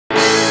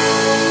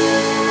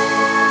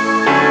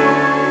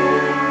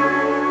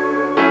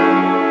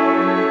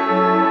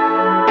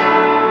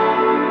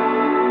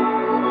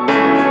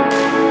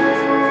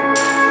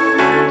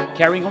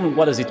Carrying on,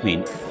 what does it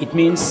mean? It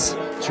means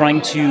trying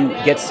to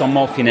get some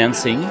more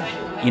financing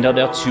in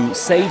order to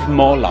save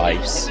more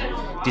lives.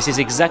 This is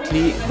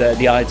exactly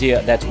the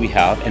idea that we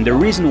have, and the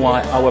reason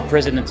why our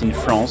president in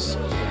France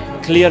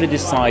clearly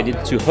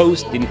decided to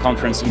host the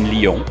conference in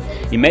Lyon.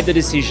 He made the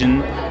decision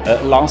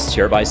last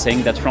year by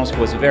saying that France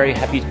was very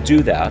happy to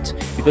do that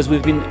because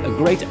we've been a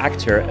great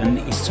actor, an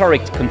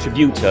historic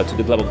contributor to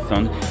the Global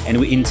Fund, and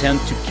we intend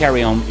to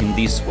carry on in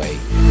this way.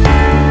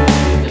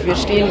 Wir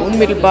stehen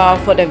unmittelbar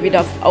vor der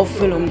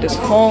Wiederauffüllung des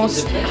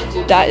Fonds.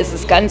 Da ist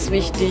es ganz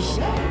wichtig,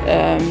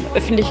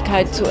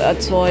 Öffentlichkeit zu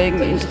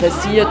erzeugen,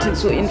 Interessierte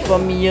zu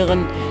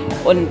informieren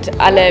und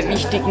alle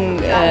wichtigen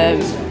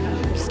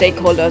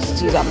Stakeholders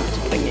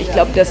zusammenzubringen. Ich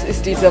glaube, das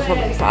ist dieser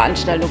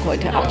Veranstaltung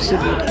heute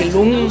absolut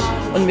gelungen.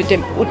 Und mit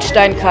dem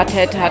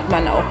Utstein-Quartett hat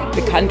man auch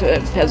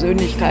bekannte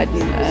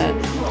Persönlichkeiten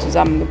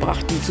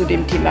zusammengebracht, die zu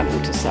dem Thema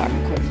Gutes sagen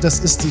können. Das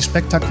ist die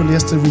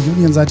spektakulärste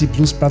Reunion, seit die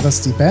Blues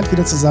Brothers die Band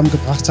wieder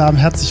zusammengebracht haben.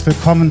 Herzlich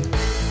willkommen,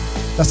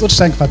 das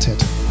Utstein-Quartett.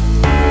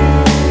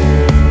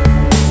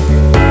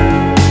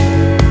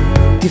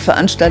 Die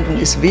Veranstaltung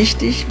ist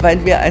wichtig,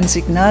 weil wir ein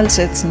Signal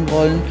setzen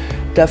wollen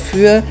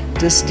dafür,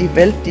 dass die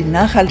Welt die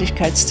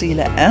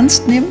Nachhaltigkeitsziele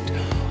ernst nimmt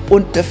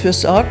und dafür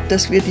sorgt,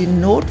 dass wir die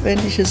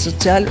notwendige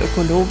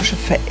sozial-ökologische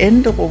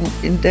Veränderung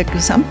in der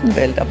gesamten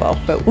Welt, aber auch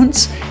bei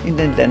uns in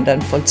den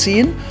Ländern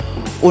vollziehen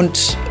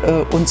und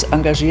uns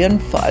engagieren,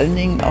 vor allen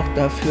Dingen auch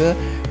dafür,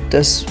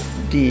 dass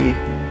die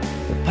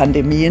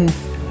Pandemien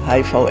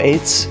HIV,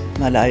 AIDS,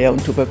 Malaria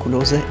und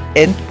Tuberkulose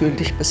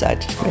endgültig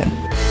beseitigt werden.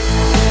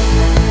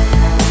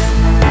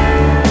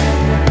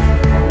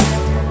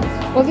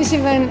 Well, this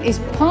event is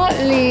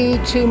partly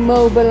to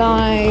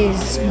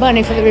mobilise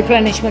money for the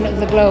replenishment of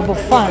the Global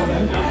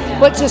Fund,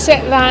 but to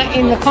set that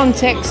in the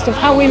context of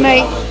how we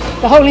make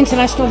the whole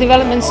international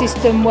development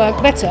system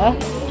work better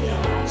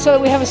so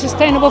that we have a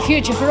sustainable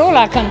future for all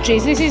our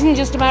countries. This isn't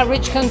just about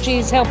rich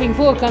countries helping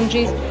poor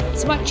countries,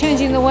 it's about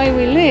changing the way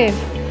we live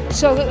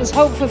so that there's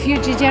hope for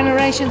future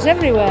generations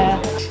everywhere.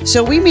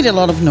 So we made a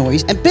lot of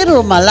noise, and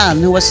Pedro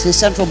Malan, who was the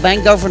central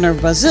bank governor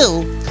of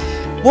Brazil,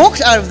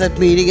 walked out of that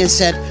meeting and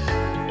said,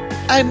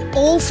 "I'm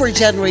all for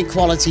gender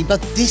equality,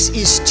 but this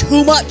is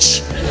too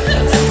much."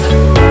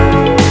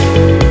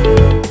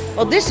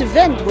 Well, this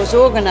event was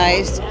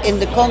organized in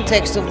the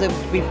context of the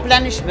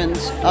replenishment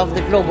of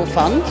the Global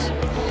Fund,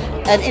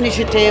 an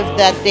initiative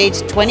that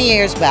dates 20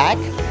 years back,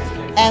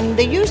 and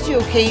they used the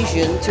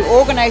occasion to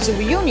organize a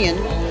reunion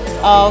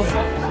of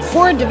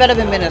 4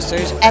 development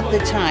ministers at the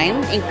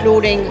time,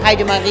 including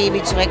Heidemarie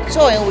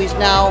Wieczorek-Zeul, who is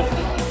now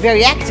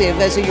very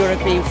active as a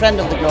European friend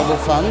of the Global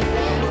Fund.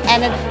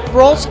 And it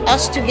brought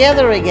us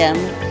together again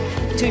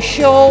to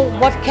show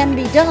what can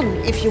be done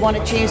if you want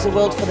to change the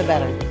world for the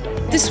better.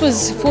 This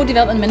was 4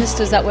 development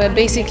ministers that were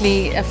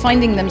basically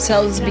finding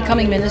themselves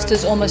becoming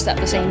ministers almost at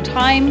the same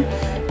time,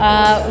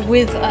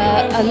 with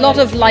a lot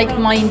of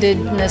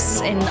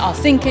like-mindedness in our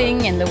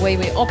thinking, in the way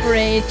we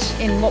operate,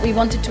 in what we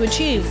wanted to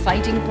achieve,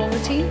 fighting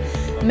poverty,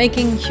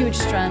 making huge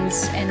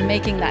strides in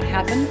making that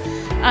happen,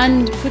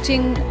 and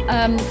putting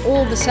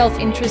all the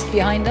self-interest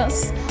behind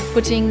us,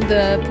 putting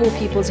the poor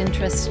people's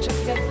interest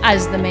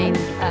as the main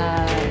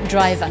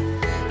driver.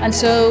 And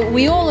so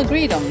we all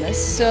agreed on this,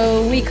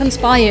 so we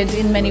conspired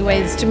in many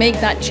ways to make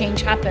that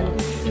change happen,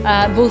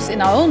 both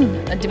in our own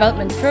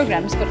development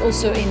programs, but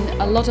also in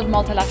a lot of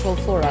multilateral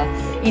fora,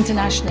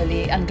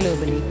 internationally and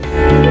globally.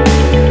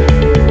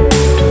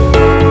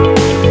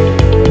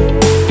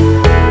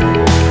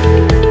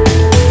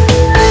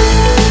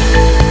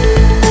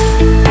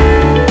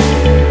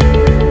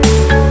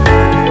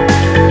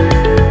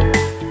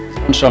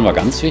 Die Veranstaltung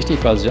war ganz wichtig,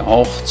 weil sie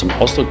auch zum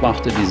Ausdruck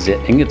brachte, die sehr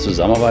enge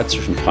Zusammenarbeit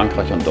zwischen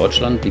Frankreich und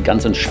Deutschland, die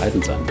ganz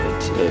entscheidend sein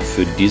wird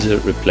für diese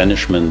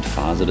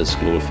Replenishment-Phase des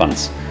Global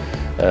Funds.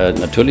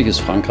 Natürlich ist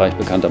Frankreich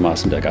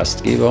bekanntermaßen der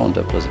Gastgeber und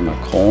der Präsident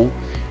Macron,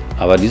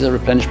 aber dieser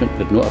Replenishment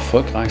wird nur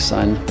erfolgreich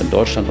sein, wenn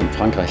Deutschland und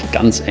Frankreich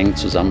ganz eng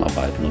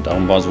zusammenarbeiten. Und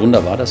darum war es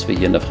wunderbar, dass wir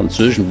hier in der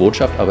französischen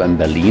Botschaft, aber in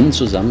Berlin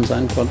zusammen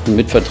sein konnten,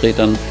 mit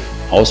Vertretern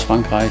aus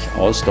Frankreich,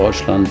 aus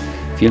Deutschland,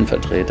 vielen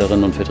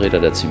Vertreterinnen und Vertreter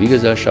der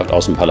Zivilgesellschaft,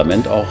 aus dem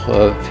Parlament auch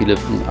viele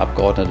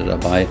Abgeordnete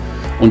dabei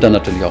und dann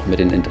natürlich auch mit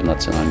den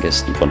internationalen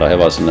Gästen. Von daher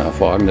war es eine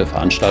hervorragende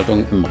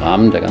Veranstaltung im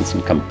Rahmen der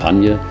ganzen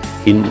Kampagne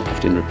hin auf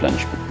den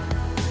Replenishment.